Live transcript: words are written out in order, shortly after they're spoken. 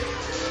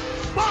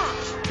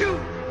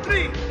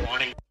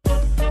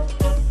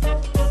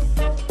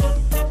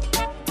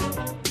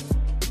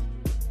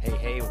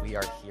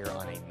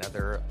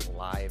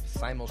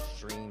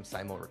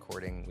simul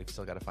recording. We've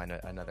still got to find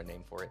another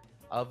name for it,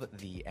 of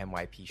the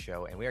MYP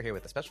show. And we are here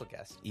with a special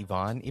guest,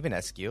 Yvonne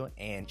Ivanescu.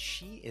 And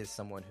she is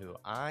someone who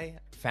I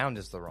found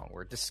is the wrong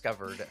word,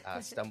 discovered,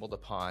 stumbled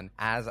upon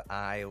as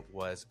I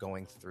was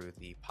going through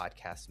the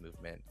podcast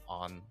movement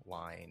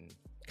online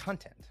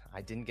content.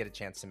 I didn't get a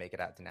chance to make it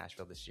out to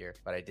Nashville this year,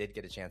 but I did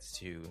get a chance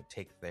to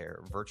take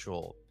their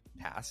virtual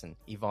pass, and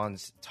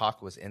Yvonne's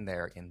talk was in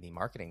there in the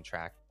marketing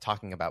track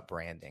talking about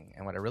branding.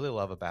 And what I really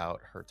love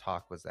about her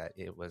talk was that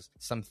it was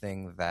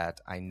something that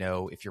I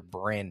know if you're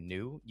brand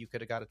new, you could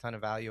have got a ton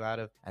of value out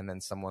of. And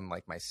then someone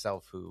like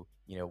myself who,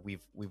 you know,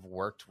 we've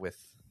worked with,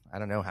 I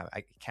don't know how,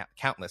 I count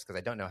countless, because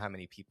I don't know how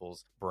many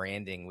people's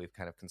branding we've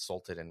kind of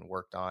consulted and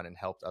worked on and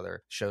helped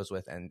other shows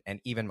with. And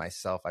even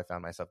myself, I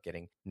found myself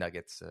getting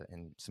nuggets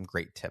and some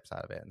great tips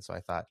out of it. And so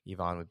I thought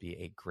Yvonne would be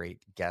a great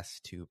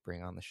guest to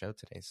bring on the show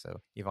today. So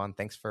Yvonne,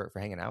 thanks for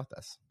hanging out with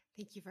us.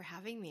 Thank you for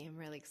having me. I'm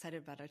really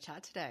excited about our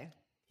chat today.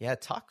 Yeah,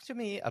 talk to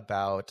me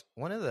about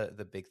one of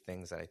the big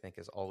things that I think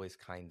is always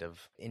kind of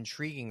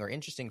intriguing or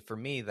interesting for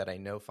me that I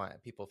know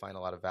people find a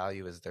lot of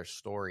value is their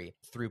story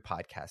through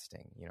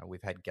podcasting. You know,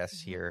 we've had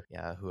guests here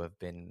who have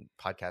been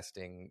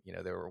podcasting, you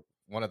know, they were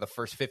one of the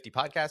first 50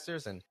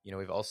 podcasters. And, you know,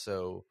 we've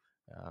also,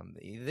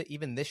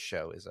 even this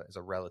show is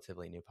a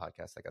relatively new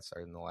podcast that got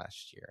started in the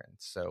last year. And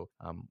so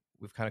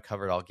we've kind of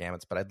covered all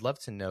gamuts, but I'd love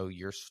to know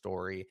your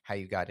story, how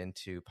you got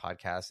into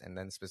podcasts, and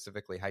then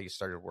specifically how you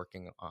started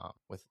working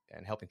with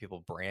and helping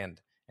people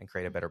brand and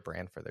create a better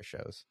brand for their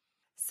shows.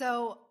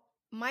 So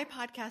my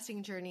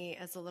podcasting journey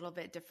is a little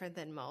bit different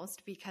than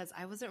most because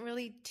I wasn't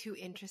really too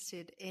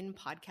interested in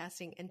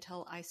podcasting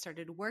until I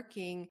started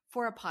working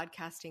for a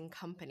podcasting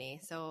company.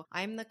 So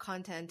I'm the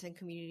content and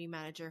community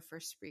manager for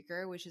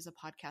Spreaker, which is a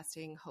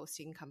podcasting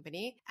hosting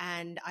company.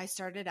 And I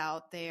started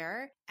out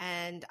there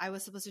and I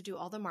was supposed to do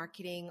all the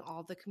marketing,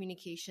 all the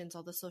communications,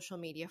 all the social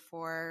media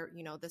for,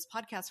 you know, this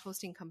podcast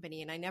hosting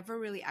company. And I never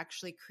really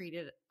actually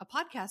created a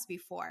podcast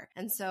before.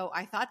 And so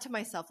I thought to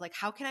myself, like,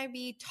 how can I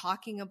be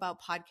talking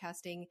about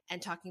podcasting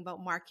and talking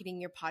about marketing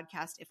your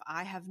podcast if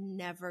I have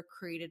never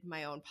created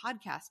my own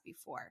podcast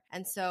before?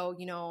 And so,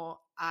 you know,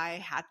 I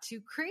had to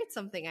create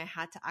something. I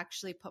had to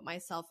actually put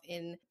myself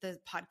in the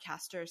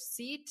podcaster's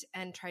seat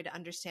and try to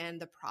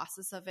understand the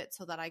process of it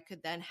so that I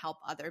could then help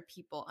other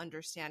people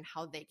understand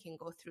how they can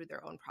go through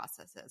their own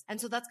processes.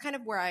 And so that's kind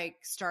of where I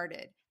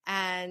started.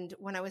 And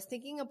when I was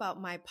thinking about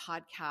my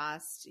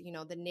podcast, you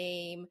know, the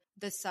name,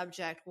 the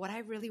subject, what I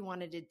really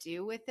wanted to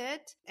do with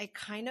it, it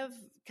kind of,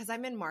 because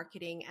I'm in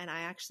marketing and I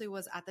actually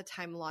was at the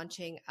time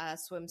launching a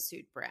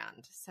swimsuit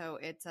brand. So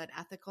it's an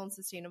ethical and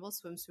sustainable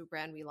swimsuit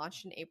brand. We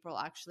launched in April,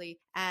 actually.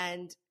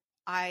 And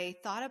I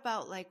thought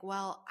about like,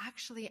 well,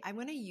 actually, I'm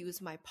going to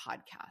use my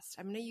podcast.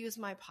 I'm going to use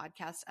my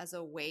podcast as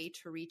a way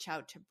to reach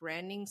out to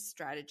branding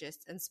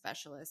strategists and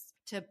specialists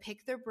to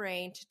pick their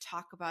brain to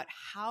talk about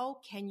how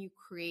can you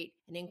create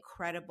an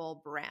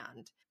incredible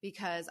brand,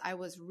 because I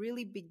was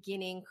really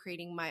beginning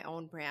creating my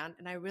own brand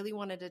and I really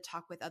wanted to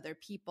talk with other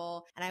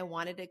people and I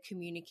wanted to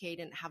communicate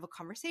and have a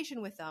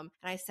conversation with them.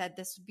 And I said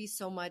this would be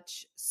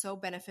so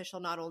beneficial,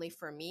 not only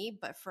for me,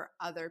 but for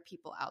other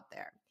people out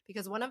there.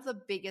 Because one of the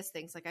biggest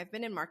things, like I've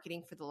been in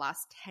marketing for the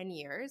last 10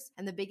 years,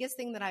 and the biggest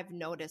thing that I've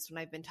noticed when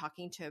I've been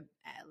talking to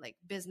like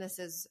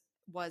businesses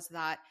was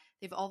that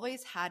they've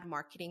always had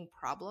marketing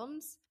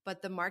problems,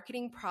 but the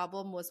marketing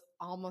problem was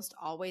almost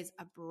always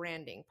a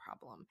branding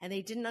problem. And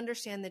they didn't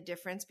understand the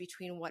difference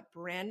between what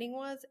branding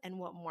was and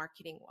what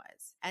marketing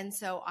was. And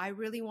so I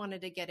really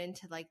wanted to get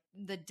into like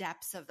the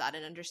depths of that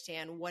and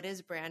understand what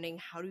is branding,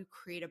 how do you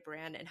create a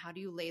brand, and how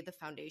do you lay the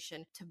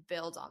foundation to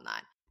build on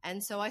that.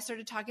 And so I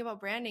started talking about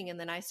branding, and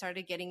then I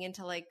started getting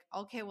into like,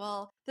 okay,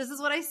 well, this is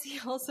what I see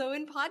also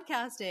in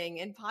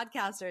podcasting and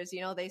podcasters,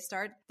 you know, they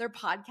start their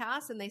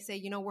podcast and they say,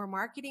 you know, we're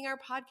marketing our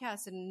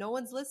podcast and no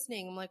one's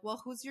listening. I'm like, well,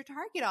 who's your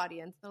target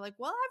audience? They're like,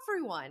 well,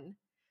 everyone.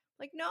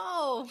 Like,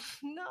 no,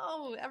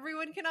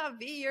 everyone cannot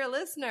be your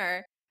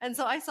listener. And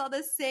so I saw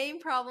the same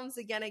problems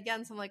again.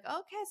 So I'm like,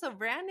 okay, so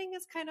branding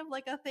is kind of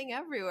like a thing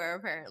everywhere,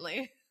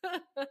 apparently.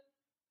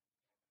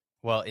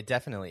 Well, it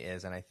definitely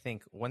is. And I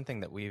think one thing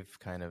that we've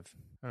kind of,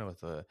 I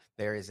don't know,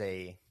 there is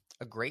a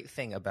great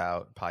thing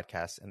about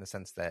podcasts in the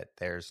sense that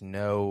there's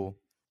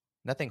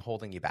nothing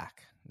holding you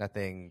back,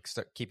 nothing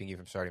keeping you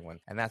from starting one.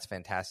 And that's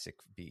fantastic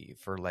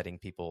for letting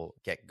people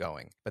get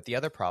going. But the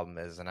other problem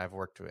is, and I've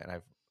worked with, and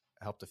I've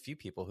helped a few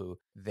people who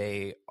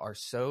they are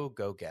so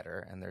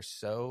go-getter and they're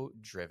so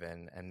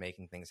driven and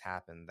making things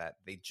happen that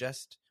they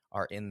just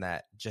are in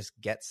that just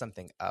get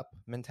something up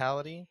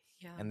mentality.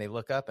 Yeah. And they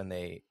look up and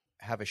they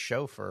have a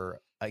show for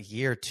a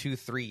year,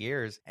 2-3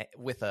 years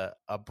with a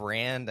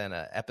brand and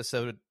an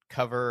episode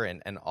cover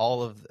and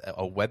all of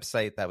a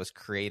website that was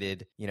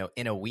created, you know,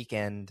 in a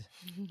weekend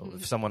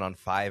with someone on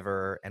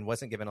Fiverr and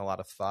wasn't given a lot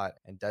of thought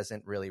and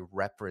doesn't really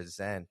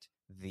represent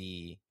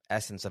the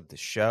essence of the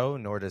show,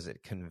 nor does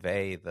it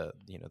convey the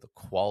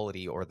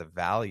quality or the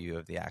value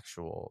of the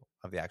actual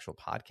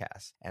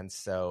podcast. And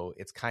so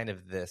it's kind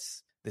of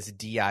this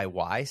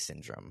DIY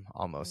syndrome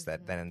almost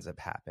that ends up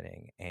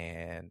happening.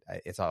 And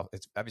it's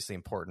obviously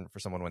important for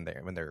someone when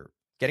they're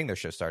getting their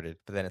show started.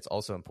 But then it's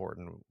also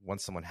important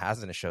once someone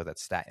has a show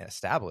that's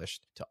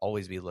established to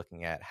always be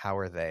looking at how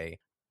are they,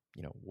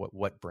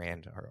 what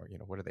brand or,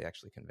 what are they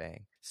actually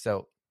conveying?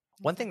 So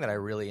one thing that I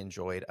really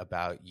enjoyed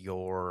about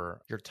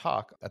your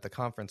talk at the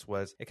conference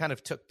was it kind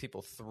of took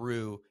people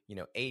through,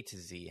 A to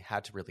Z, how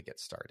to really get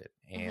started.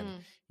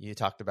 And you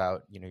talked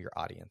about, your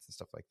audience and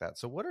stuff like that.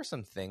 So what are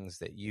some things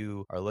that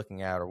you are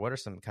looking at, or what are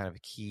some kind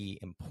of key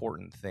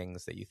important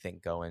things that you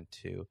think go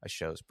into a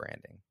show's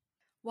branding?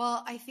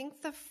 Well, I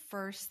think the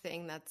first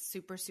thing that's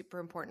super, super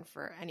important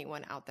for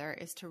anyone out there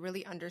is to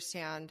really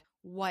understand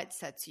what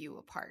sets you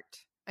apart.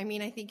 I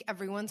mean, I think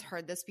everyone's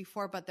heard this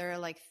before, but there are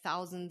like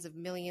thousands of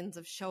millions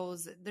of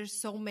shows.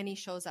 There's so many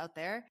shows out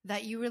there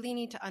that you really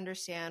need to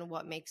understand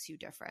what makes you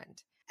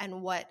different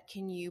and what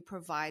can you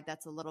provide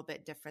that's a little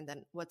bit different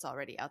than what's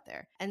already out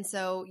there. And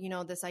so,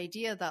 this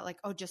idea that like,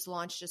 oh, just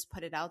launch, just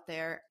put it out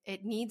there,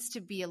 it needs to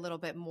be a little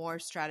bit more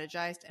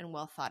strategized and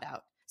well thought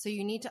out. So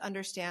you need to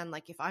understand,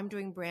 like, if I'm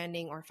doing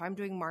branding or if I'm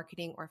doing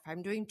marketing or if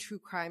I'm doing true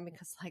crime,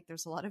 because like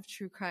there's a lot of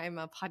true crime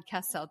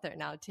podcasts out there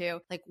now too.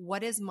 Like,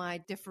 what is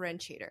my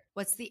differentiator?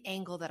 What's the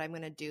angle that I'm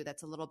going to do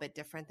that's a little bit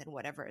different than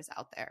whatever is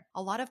out there?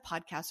 A lot of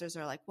podcasters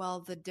are like,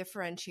 well, the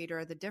differentiator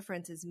or the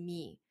difference is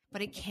me.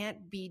 But it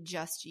can't be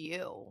just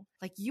you.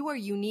 Like, you are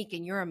unique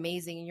and you're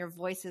amazing and your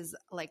voice is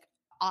like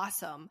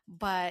awesome,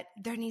 but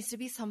there needs to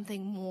be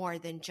something more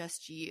than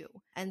just you.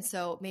 And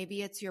so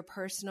maybe it's your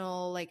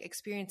personal like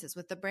experiences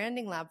with the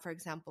Branding Lab, for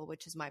example,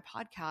 which is my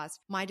podcast.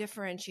 My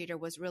differentiator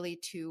was really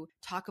to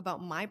talk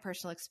about my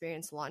personal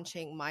experience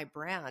launching my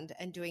brand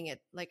and doing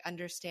it like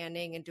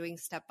understanding and doing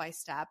step by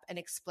step and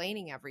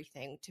explaining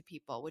everything to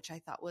people, which I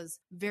thought was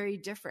very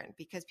different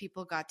because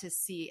people got to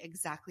see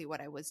exactly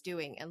what I was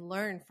doing and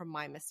learn from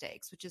my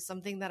mistakes, which is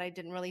something that I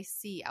didn't really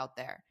see out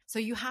there. So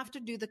you have to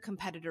do the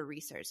competitor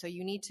research. So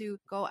you need to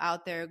go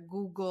out there,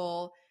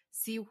 Google,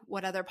 see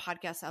what other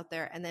podcasts out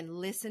there, and then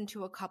listen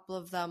to a couple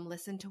of them,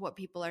 listen to what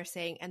people are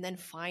saying, and then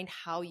find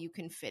how you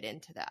can fit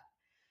into that.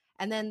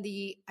 And then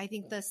I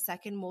think the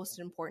second most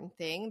important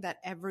thing that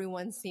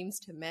everyone seems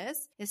to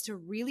miss is to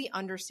really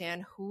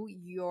understand who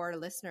your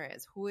listener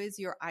is. Who is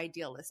your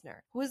ideal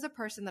listener? Who is the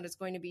person that is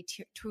going to be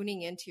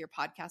tuning into your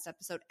podcast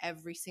episode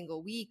every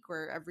single week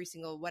or every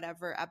single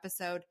whatever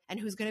episode, and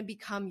who's going to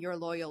become your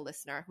loyal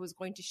listener, who's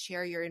going to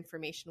share your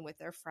information with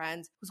their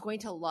friends, who's going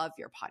to love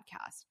your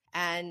podcast.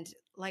 And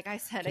like I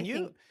said,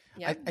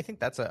 I think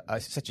that's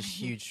such a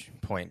huge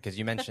point because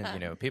you mentioned,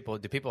 do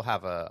people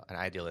have an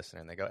ideal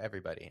listener? And they go,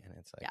 everybody. And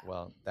it's like,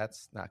 well,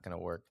 that's not going to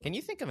work. Can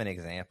you think of an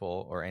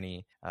example or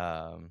any,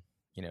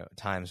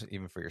 times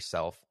even for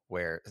yourself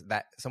where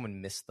that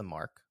someone missed the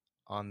mark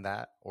on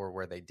that, or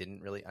where they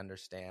didn't really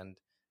understand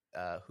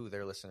who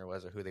their listener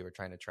was or who they were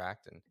trying to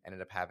attract and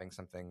ended up having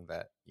something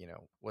that,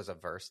 was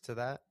averse to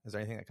that? Is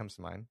there anything that comes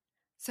to mind?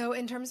 So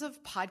in terms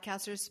of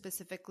podcasters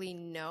specifically,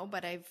 no,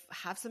 but I've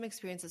have some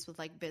experiences with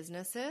like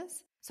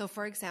businesses. So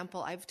for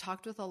example, I've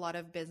talked with a lot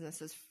of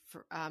businesses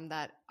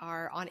that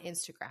are on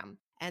Instagram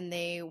and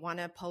they want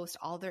to post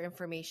all their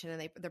information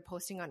and they're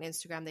posting on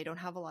Instagram. They don't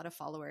have a lot of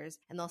followers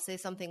and they'll say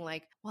something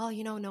like, well,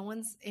 no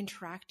one's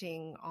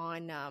interacting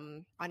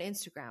on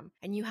Instagram.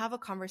 And you have a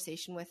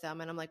conversation with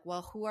them and I'm like,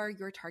 well, who are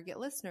your target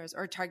listeners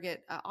or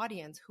target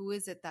audience? Who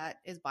is it that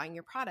is buying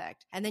your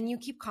product? And then you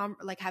keep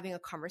having a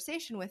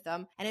conversation with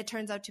them and it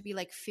turns out to be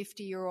like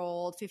 50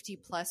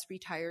 plus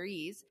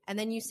retirees. And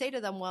then you say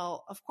to them,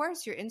 well, of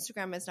course your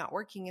Instagram is not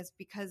working is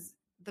because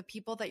the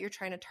people that you're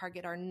trying to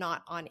target are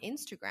not on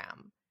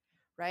Instagram.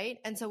 Right.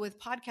 And so with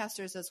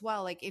podcasters as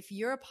well, like if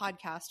you're a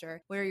podcaster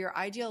where your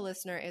ideal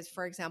listener is,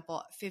 for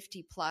example,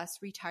 50 plus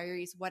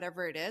retirees,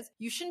 whatever it is,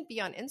 you shouldn't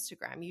be on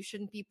Instagram. You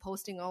shouldn't be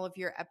posting all of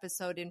your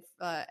episode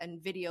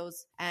and videos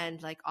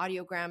and like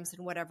audiograms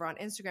and whatever on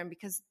Instagram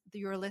because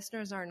your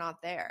listeners are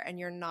not there and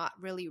you're not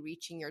really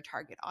reaching your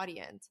target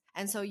audience.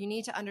 And so you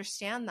need to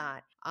understand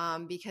that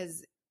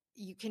because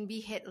you can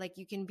be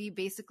you can be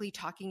basically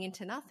talking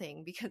into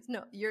nothing because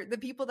you're the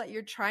people that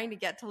you're trying to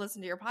get to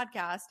listen to your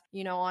podcast,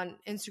 on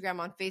Instagram,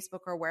 on Facebook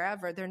or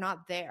wherever, they're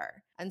not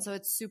there. And so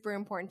it's super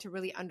important to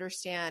really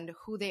understand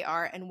who they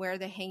are and where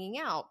they're hanging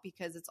out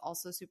because it's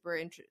also super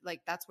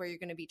that's where you're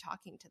going to be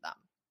talking to them.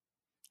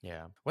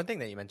 Yeah. One thing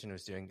that you mentioned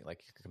was doing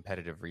like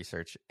competitive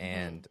research.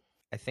 And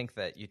I think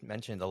that you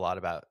mentioned a lot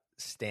about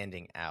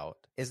standing out.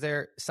 Is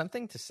there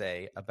something to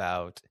say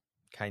about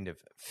kind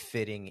of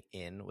fitting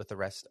in with the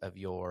rest of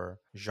your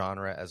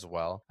genre as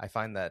well? I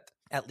find that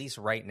at least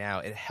right now,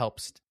 it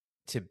helps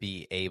to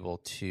be able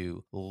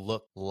to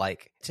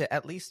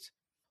at least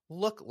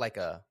look like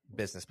a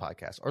business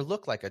podcast or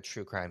look like a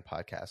true crime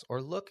podcast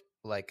or look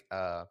like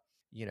a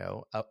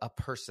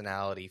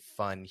personality,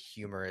 fun,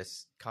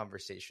 humorous,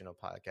 conversational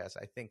podcast.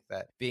 I think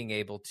that being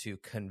able to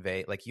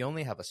convey, like you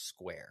only have a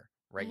square,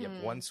 right? You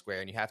have one square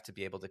and you have to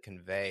be able to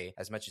convey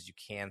as much as you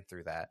can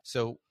through that.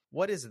 So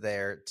what is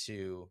there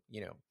to,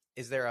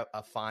 is there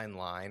a fine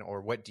line,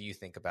 or what do you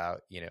think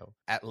about,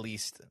 at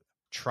least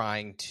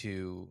trying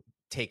to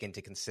take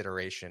into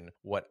consideration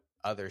what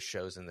other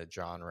shows in the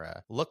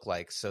genre look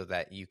like so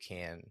that you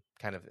can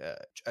kind of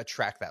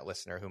attract that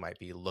listener who might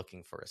be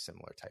looking for a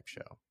similar type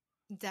show?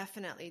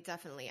 Definitely,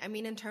 definitely. I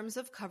mean, in terms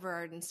of cover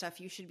art and stuff,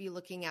 you should be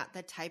looking at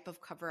the type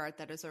of cover art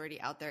that is already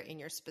out there in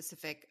your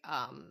specific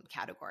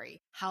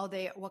category.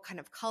 What kind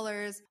of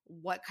colors,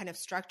 what kind of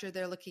structure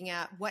they're looking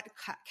at, what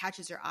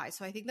catches your eye.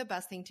 So I think the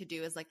best thing to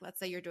do is, like, let's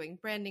say you're doing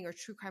branding or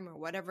true crime or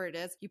whatever it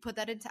is, you put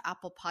that into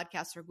Apple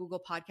Podcasts or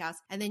Google Podcasts,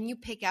 and then you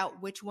pick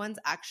out which ones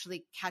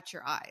actually catch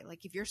your eye.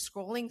 Like, if you're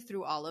scrolling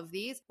through all of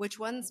these, which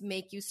ones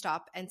make you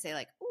stop and say,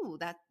 like, ooh,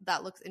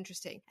 that looks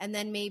interesting. And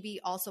then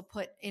maybe also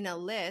put in a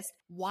list,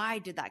 why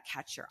did that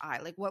catch your eye?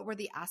 Like, what were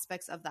the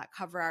aspects of that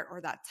cover art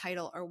or that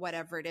title or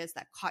whatever it is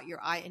that caught your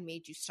eye and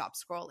made you stop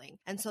scrolling?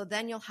 And so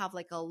then you'll have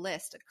like a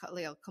list,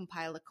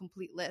 compile a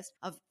complete list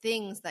of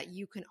things that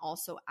you can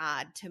also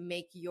add to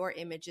make your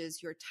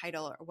images, your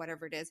title or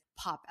whatever it is,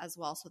 pop as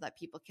well, so that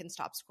people can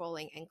stop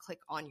scrolling and click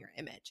on your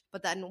image.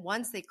 But then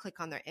once they click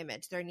on their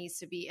image, there needs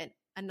to be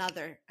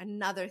another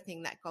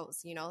thing that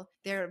goes,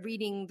 they're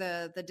reading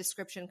the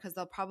description, because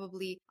they'll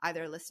probably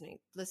either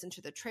listen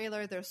to the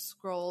trailer, they'll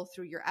scroll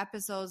through your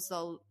episodes,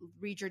 they'll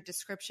read your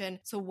description.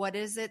 So what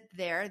is it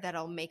there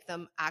that'll make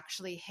them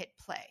actually hit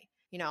play?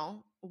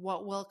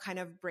 What will kind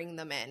of bring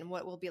them in?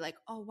 What will be like,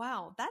 oh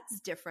wow,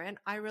 that's different,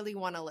 I really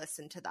want to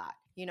listen to that.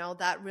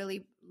 That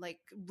really like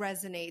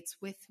resonates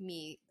with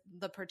me,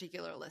 the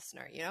particular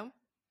listener.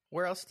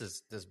 Where else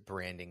does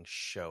branding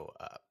show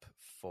up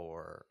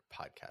for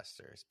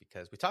podcasters?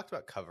 Because we talked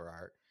about cover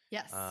art.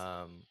 Yes.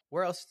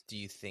 Where else do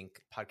you think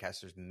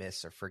podcasters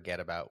miss or forget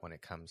about when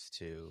it comes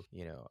to,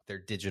 their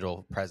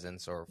digital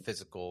presence or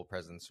physical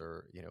presence,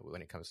 or,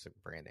 when it comes to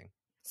branding?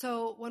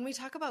 So when we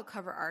talk about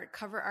cover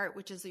art,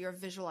 which is your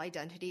visual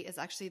identity, is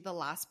actually the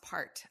last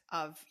part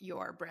of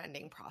your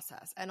branding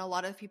process. And a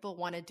lot of people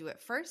want to do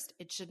it first.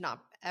 It should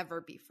not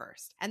ever be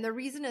first. And the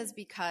reason is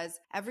because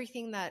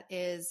everything that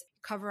is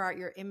cover art,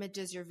 your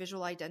images, your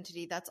visual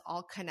identity, that's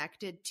all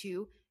connected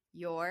to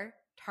your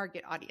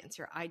target audience,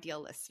 your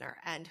ideal listener,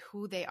 and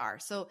who they are.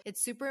 So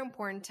it's super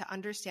important to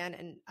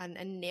understand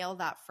and nail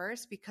that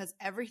first, because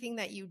everything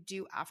that you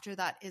do after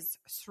that is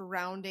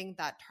surrounding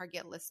that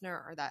target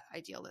listener or that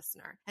ideal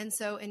listener. And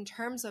so in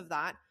terms of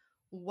that,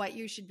 what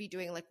you should be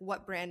doing, like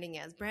what branding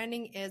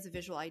is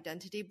visual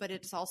identity, but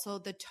it's also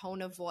the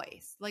tone of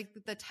voice, like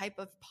the type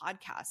of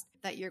podcast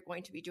that you're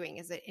going to be doing.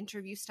 Is it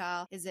interview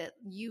style? Is it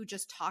you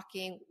just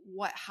talking?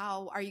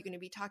 How are you going to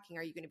be talking?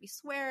 Are you going to be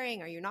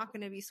swearing? Are you not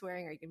going to be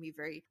swearing? Are you going to be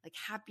very like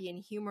happy and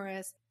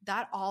humorous?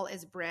 That all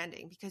is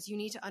branding, because you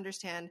need to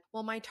understand,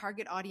 well, my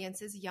target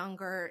audience is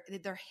younger,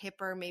 they're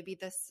hipper, maybe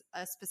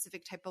a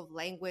specific type of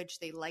language,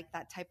 they like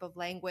that type of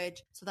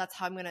language. So that's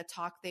how I'm going to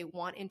talk. They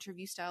want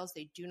interview styles.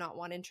 They do not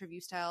want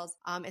interview styles.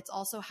 It's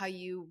also how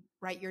you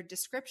write your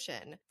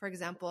description. For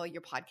example,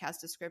 your podcast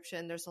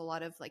description, there's a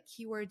lot of like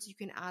keywords you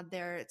can add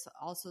there. It's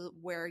also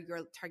where your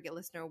target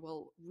listener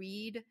will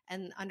read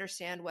and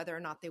understand whether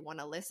or not they want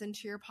to listen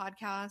to your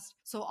podcast.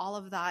 So all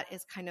of that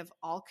is kind of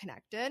all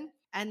connected.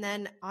 And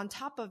then on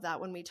top of that,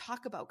 when we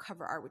talk about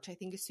cover art, which I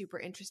think is super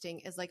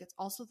interesting, is like it's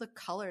also the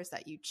colors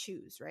that you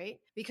choose, right?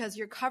 Because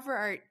your cover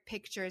art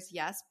pictures,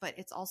 yes, but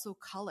it's also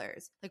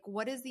colors. Like,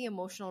 what is the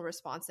emotional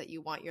response that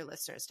you want your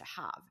listeners to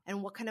have?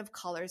 And what kind of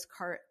colors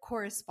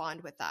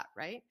correspond with that,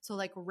 right? So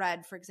like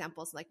red, for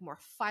example, is like more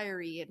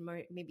fiery and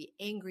more, maybe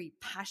angry,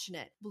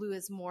 passionate. Blue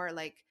is more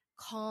like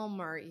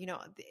calmer.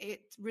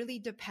 It really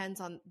depends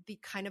on the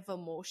kind of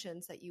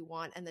emotions that you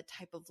want and the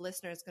type of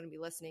listener is going to be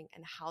listening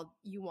and how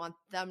you want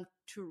them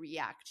to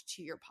react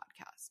to your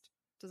podcast.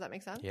 Does that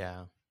make sense?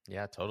 Yeah,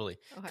 totally.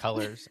 Okay.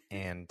 Colors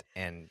and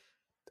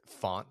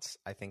fonts,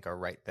 I think, are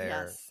right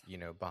there, Yes.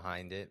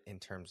 behind it in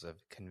terms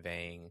of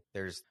conveying.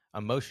 There's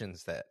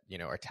emotions that,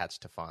 are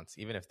attached to fonts,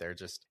 even if they're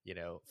just,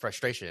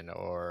 frustration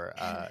or,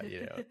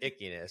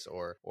 ickiness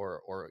or,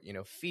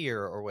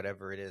 fear or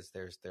whatever it is.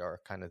 There are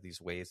kind of these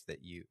ways that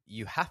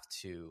you have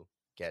to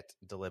get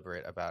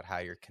deliberate about how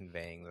you're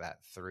conveying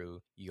that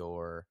through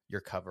your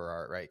cover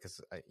art, right?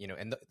 Because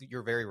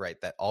you're very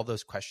right that all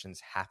those questions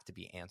have to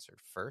be answered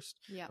first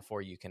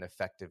before you can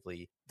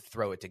effectively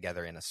throw it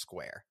together in a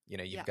square.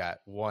 You've got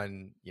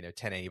one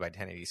 1080 by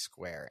 1080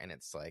 square, and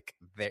it's like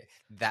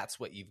that's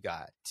what you've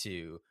got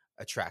to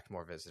attract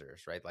more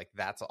visitors, right? Like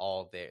that's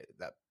all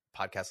that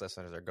podcast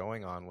listeners are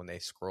going on when they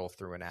scroll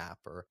through an app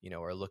or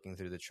are looking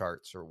through the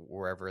charts or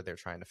wherever they're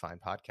trying to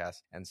find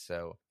podcasts. And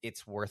so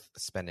it's worth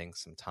spending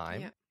some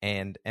time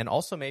and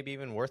also maybe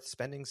even worth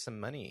spending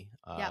some money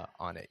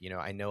on it.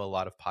 I know a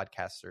lot of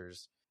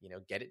podcasters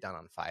get it done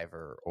on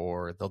Fiverr,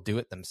 or they'll do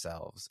it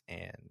themselves,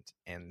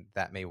 and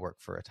that may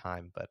work for a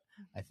time, but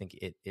I think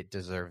it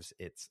deserves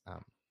its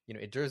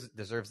it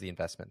deserves the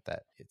investment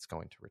that it's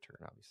going to return,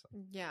 obviously.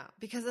 Yeah,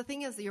 because the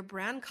thing is, your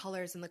brand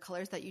colors and the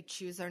colors that you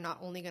choose are not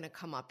only going to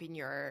come up in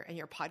your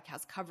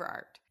podcast cover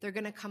art. They're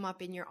going to come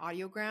up in your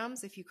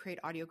audiograms. If you create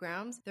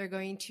audiograms, they're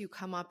going to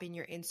come up in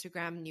your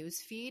Instagram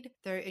newsfeed.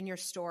 They're in your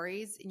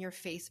stories, in your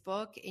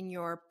Facebook, in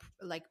your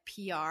like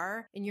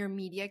PR, in your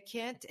media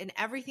kit, and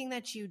everything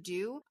that you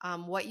do.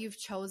 What you've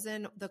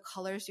chosen, the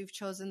colors you've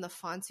chosen, the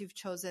fonts you've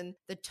chosen,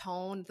 the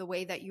tone, the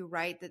way that you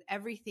write, that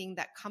everything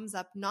that comes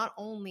up not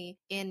only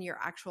in your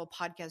actual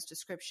podcast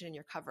description and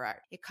your cover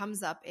art, it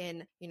comes up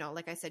in,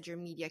 like I said, your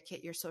media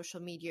kit, your social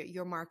media,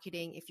 your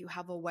marketing. If you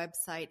have a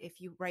website, if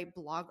you write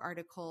blog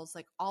articles,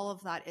 like all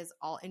of that is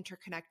all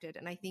interconnected.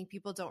 And I think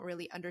people don't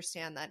really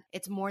understand that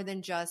it's more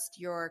than just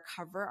your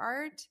cover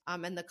art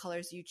and the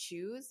colors you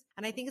choose.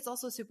 And I think it's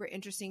also super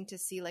interesting to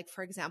see, like,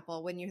 for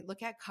example, when you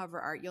look at cover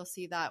art, you'll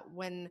see that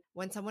when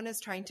someone is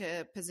trying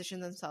to position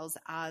themselves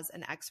as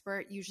an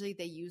expert, usually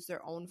they use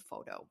their own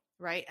photo,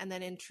 right? And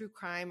then in true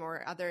crime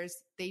or others,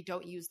 they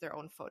don't use their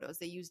own photos.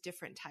 They use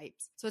different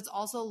types. So it's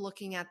also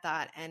looking at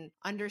that and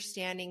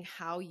understanding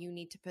how you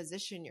need to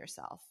position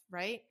yourself,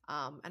 right?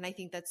 And I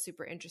think that's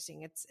super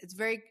interesting.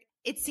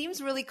 It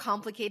seems really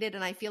complicated.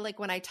 And I feel like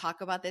when I talk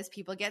about this,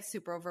 people get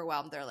super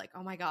overwhelmed. They're like,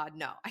 oh my God,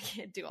 no, I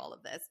can't do all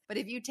of this. But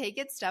if you take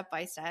it step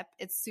by step,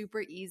 it's super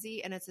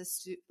easy and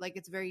it's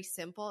very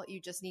simple. You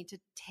just need to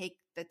take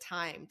the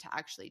time to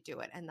actually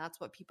do it. And that's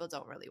what people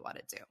don't really want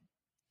to do.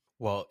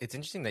 Well, it's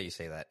interesting that you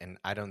say that. And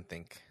I don't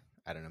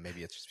know,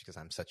 maybe it's just because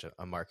I'm such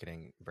a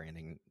marketing,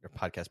 branding, or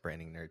podcast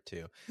branding nerd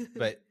too.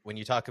 But when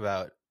you talk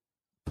about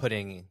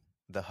putting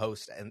the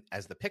host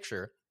as the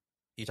picture,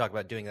 you talk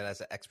about doing that as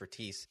an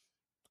expertise.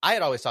 I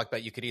had always talked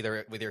about you could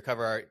either, with your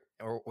cover art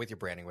or with your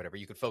branding, whatever,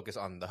 you could focus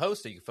on the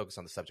host or you could focus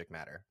on the subject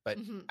matter. But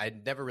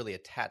I'd never really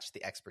attached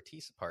the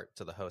expertise part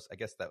to the host. I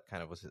guess that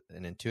kind of was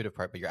an intuitive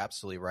part, but you're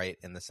absolutely right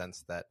in the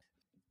sense that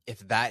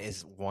if that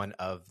is one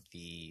of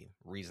the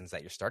reasons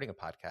that you're starting a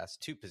podcast,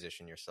 to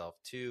position yourself,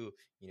 to,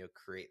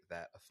 create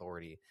that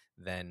authority,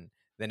 then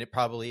it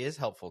probably is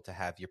helpful to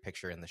have your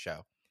picture in the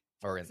show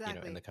or in,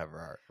 Exactly. in the cover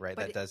art, right?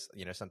 But that does,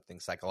 something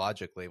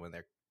psychologically when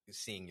they're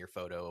seeing your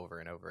photo over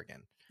and over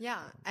again. Yeah.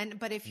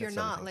 But if you're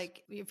That's other not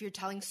like, if you're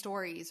telling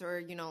stories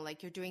or,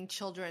 like you're doing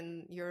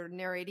you're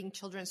narrating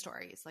children's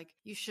stories, like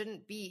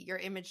your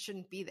image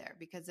shouldn't be there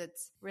because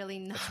it's really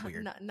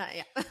not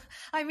yeah.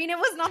 I mean, it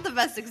was not the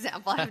best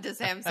example, I have to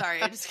say. I'm sorry.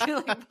 It just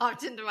like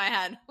popped into my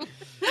head.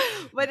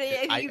 But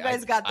I think you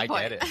guys got the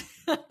point. I get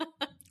it.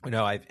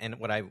 No, and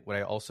what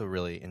I also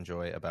really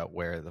enjoy about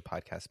where the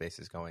podcast space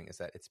is going is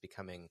that it's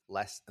becoming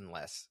less and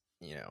less,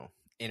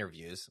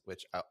 interviews,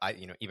 which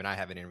even I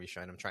have an interview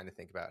show, and I'm trying to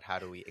think about how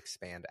do we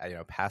expand,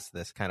 past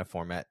this kind of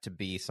format to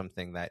be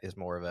something that is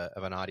more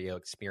of an audio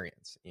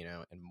experience,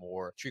 and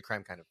more true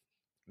crime kind of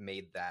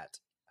made that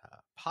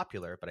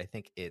popular. But I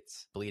think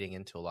it's bleeding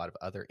into a lot of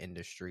other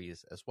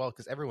industries as well,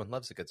 because everyone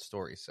loves a good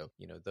story. So,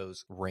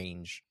 those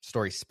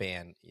stories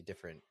span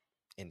different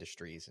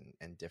industries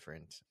and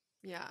different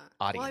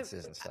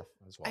audiences and stuff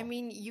as well. I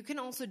mean, you can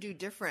also do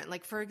different.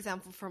 Like, for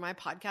example, for my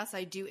podcast,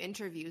 I do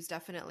interviews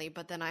definitely,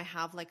 but then I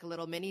have like a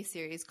little mini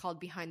series called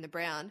Behind the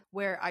Brand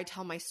where I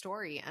tell my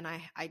story and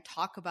I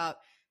talk about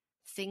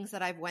things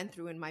that I've went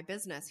through in my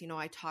business.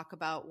 I talk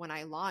about when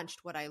I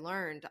launched, what I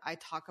learned. I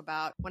talk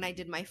about when I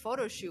did my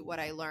photo shoot, what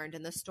I learned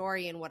and the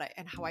story and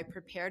and how I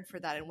prepared for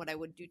that and what I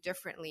would do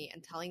differently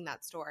and telling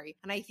that story.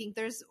 And I think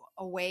there's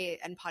a way,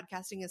 and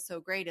podcasting is so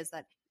great, is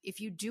that if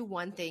you do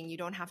one thing, you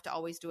don't have to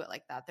always do it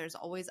like that. There's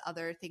always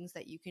other things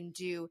that you can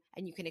do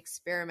and you can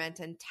experiment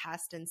and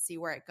test and see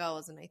where it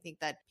goes. And I think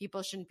that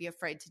people shouldn't be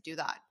afraid to do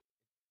that.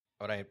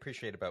 What I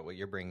appreciate about what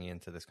you're bringing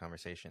into this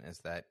conversation is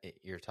that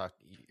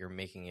you're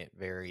making it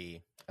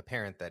very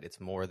apparent that it's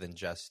more than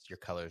just your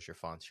colors, your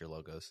fonts, your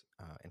logos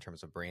in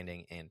terms of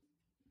branding. And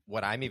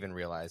what I'm even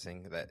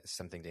realizing that is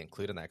something to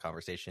include in that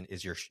conversation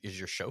is your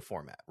show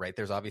format, right?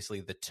 There's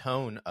obviously the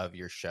tone of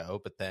your show,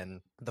 but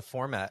then the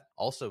format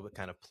also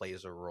kind of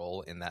plays a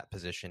role in that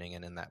positioning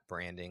and in that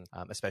branding,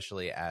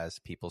 especially as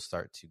people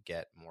start to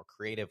get more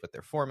creative with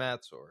their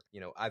formats. Or,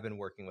 I've been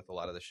working with a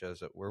lot of the shows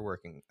that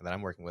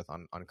I'm working with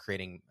on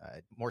creating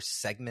more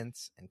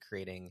segments and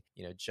creating,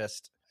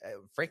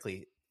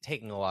 frankly,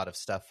 taking a lot of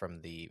stuff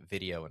from the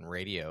video and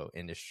radio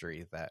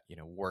industry that,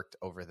 worked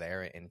over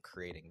there and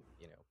creating,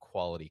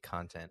 quality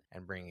content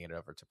and bringing it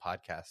over to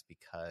podcasts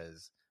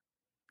because,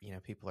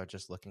 people are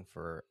just looking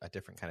for a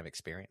different kind of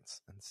experience.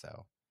 And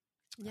so,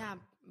 yeah,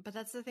 but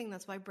that's the thing.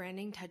 That's why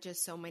branding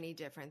touches so many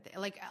different things.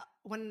 Like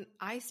when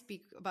I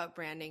speak about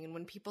branding and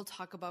when people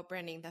talk about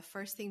branding, the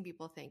first thing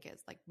people think is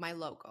like my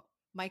logo,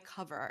 my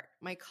cover art,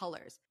 my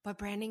colors. But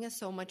branding is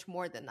so much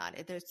more than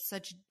that. There's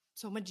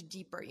so much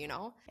deeper,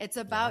 it's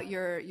about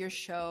your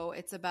show.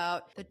 It's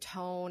about the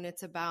tone.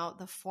 It's about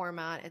the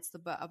format. It's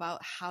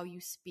about how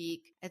you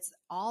speak. It's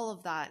all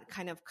of that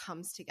kind of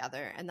comes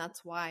together. And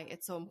that's why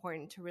it's so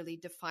important to really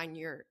define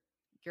your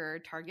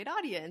target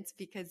audience,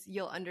 because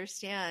you'll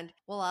understand,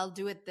 well, I'll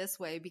do it this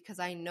way because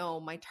I know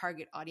my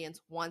target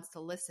audience wants to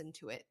listen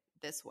to it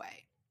this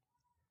way.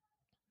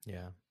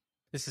 Yeah.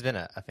 This has been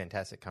a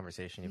fantastic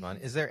conversation, Yvonne.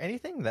 Is there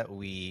anything that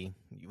we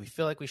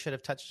feel like we should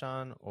have touched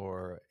on,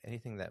 or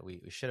anything that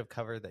we should have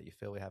covered that you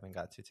feel we haven't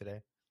got to today?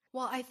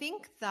 Well, I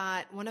think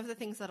that one of the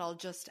things that I'll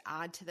just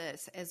add to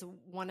this is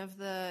one of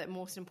the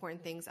most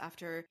important things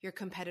after your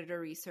competitor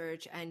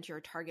research and your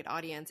target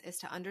audience is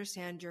to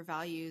understand your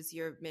values,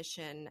 your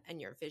mission,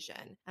 and your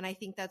vision. And I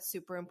think that's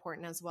super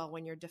important as well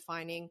when you're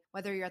defining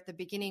whether you're at the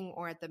beginning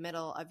or at the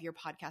middle of your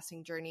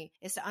podcasting journey,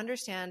 is to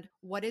understand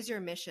what is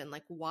your mission?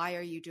 Like, why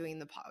are you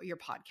doing your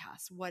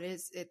podcast? What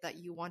is it that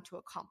you want to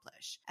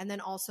accomplish? And then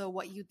also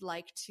where you'd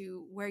like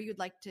to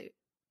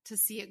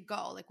see it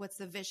go, like what's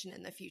the vision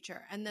in the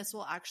future. And this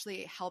will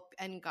actually help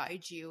and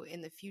guide you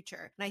in the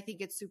future. And I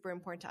think it's super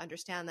important to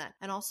understand that.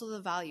 And also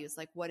the values,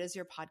 like what does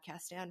your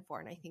podcast stand for?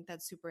 And I think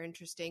that's super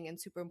interesting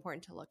and super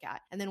important to look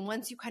at. And then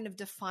once you kind of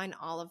define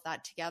all of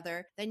that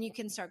together, then you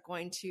can start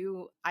going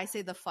to, I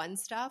say, the fun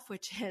stuff,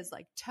 which is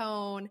like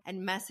tone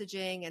and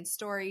messaging and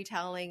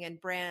storytelling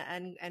and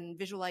brand and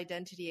visual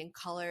identity and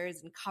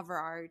colors and cover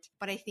art.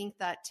 But I think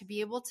that to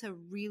be able to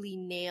really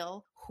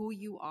nail who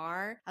you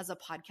are as a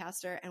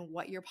podcaster and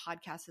what your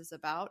podcast is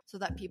about so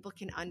that people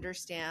can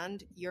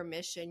understand your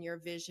mission, your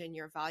vision,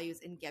 your values,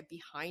 and get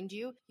behind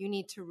you, you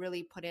need to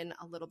really put in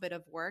a little bit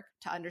of work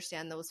to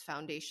understand those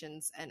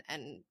foundations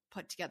and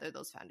put together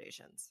those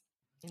foundations.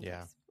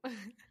 Yeah.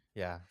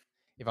 Yeah.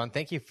 Yvonne,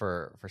 thank you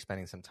for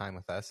spending some time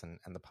with us and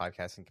the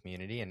podcasting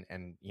community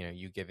and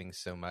you giving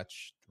so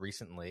much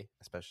recently,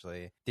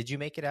 especially. Did you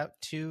make it out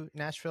to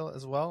Nashville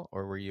as well,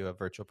 or were you a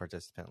virtual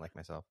participant like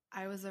myself?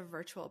 I was a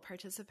virtual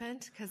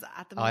participant because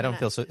at the moment I don't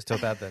feel so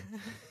bad then.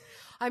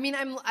 I mean,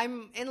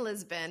 I'm in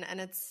Lisbon and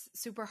it's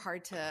super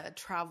hard to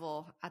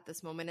travel at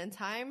this moment in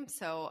time.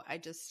 So I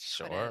just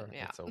couldn't.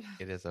 Yeah.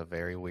 It is a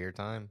very weird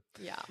time.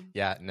 Yeah.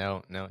 Yeah.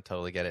 No,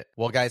 totally get it.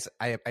 Well, guys,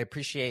 I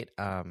appreciate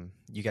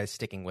you guys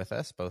sticking with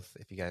us, both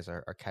if you guys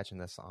are catching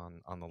this on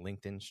the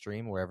LinkedIn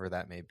stream, wherever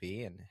that may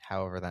be, and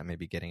however that may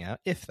be getting out,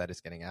 if that is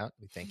getting out.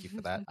 We thank you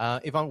for that.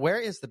 Yvonne, where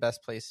is the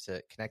best place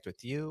to connect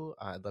with you?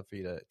 I'd love for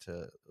you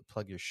to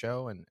plug your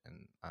show and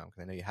because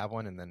I know you have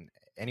one, and then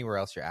anywhere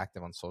else you're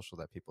active on social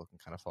that people can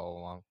kind of follow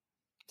along.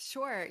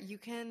 Sure. You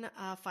can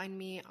find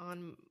me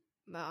on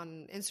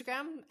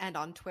Instagram and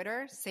on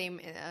Twitter, same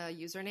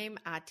username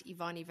at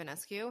Yvonne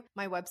Ivanescu.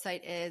 My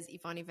website is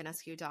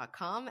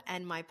yvonneivanescu.com,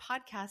 and my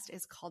podcast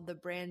is called the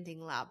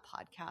Branding Lab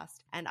Podcast.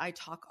 And I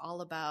talk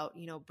all about,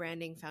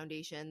 branding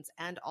foundations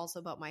and also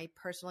about my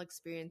personal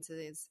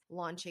experiences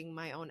launching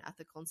my own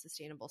ethical and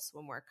sustainable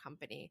swimwear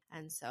company.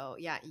 And so,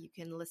 yeah, you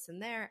can listen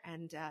there.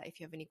 And if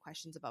you have any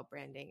questions about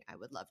branding, I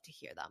would love to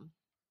hear them.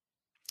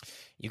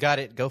 You got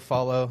it. Go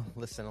follow,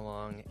 listen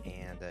along,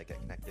 and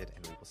get connected.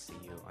 And we will see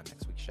you on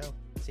next week's show.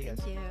 See you guys.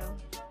 Thank you.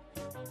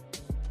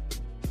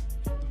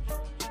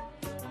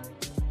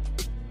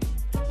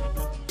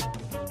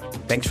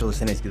 Thanks for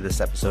listening to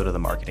this episode of the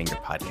Marketing Your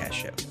Podcast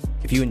Show.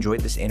 If you enjoyed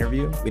this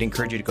interview, we'd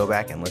encourage you to go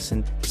back and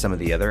listen to some of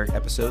the other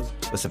episodes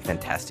with some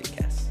fantastic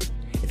guests.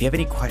 If you have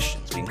any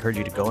questions, we encourage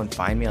you to go and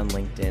find me on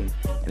LinkedIn.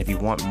 And if you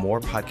want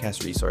more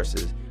podcast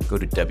resources, go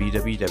to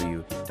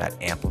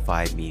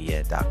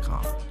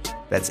www.amplifymedia.com.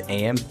 That's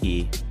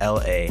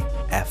AMPLAFY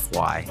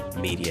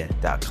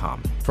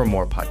media.com for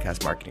more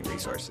podcast marketing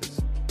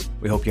resources.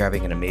 We hope you're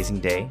having an amazing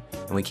day,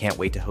 and we can't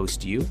wait to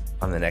host you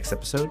on the next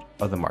episode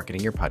of the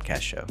Marketing Your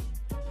Podcast Show.